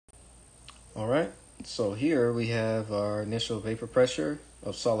All right, so here we have our initial vapor pressure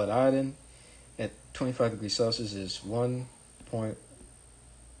of solid iodine at 25 degrees Celsius is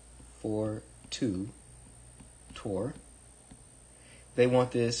 1.42 torr. They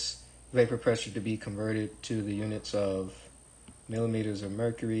want this vapor pressure to be converted to the units of millimeters of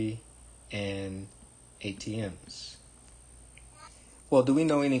mercury and ATMs. Well, do we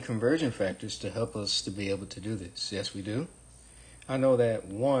know any conversion factors to help us to be able to do this? Yes, we do. I know that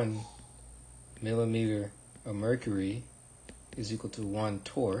 1 millimeter of mercury is equal to 1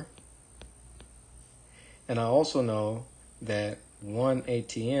 torr. And I also know that 1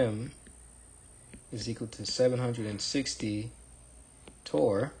 ATM is equal to 760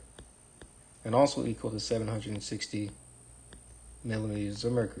 torr and also equal to 760 millimeters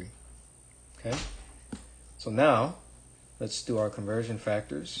of mercury. Okay? So now, let's do our conversion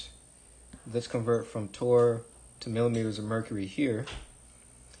factors. Let's convert from torr to millimeters of mercury here.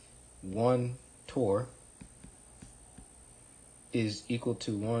 1 torr is equal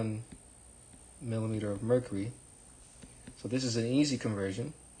to 1 millimeter of mercury. So this is an easy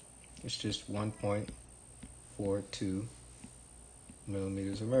conversion. It's just 1.42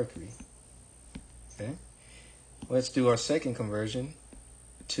 millimeters of mercury. Okay. Let's do our second conversion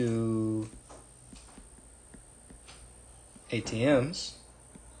to ATMs.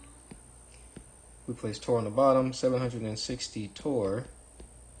 We place torr on the bottom. 760 torr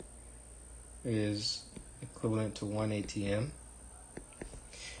is equivalent to 1 ATM.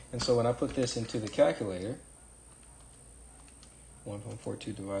 And so when I put this into the calculator,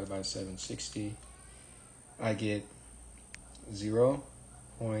 1.42 divided by 760, I get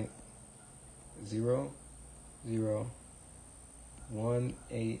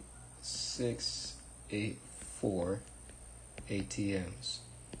 0.001864 ATMs.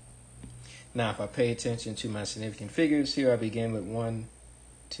 Now, if I pay attention to my significant figures here, I begin with 1,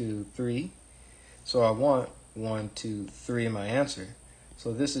 2, 3. So I want 1, 2, 3 in my answer.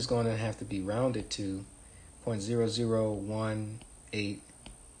 So this is going to have to be rounded to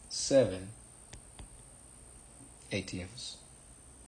 0.00187 ATMs.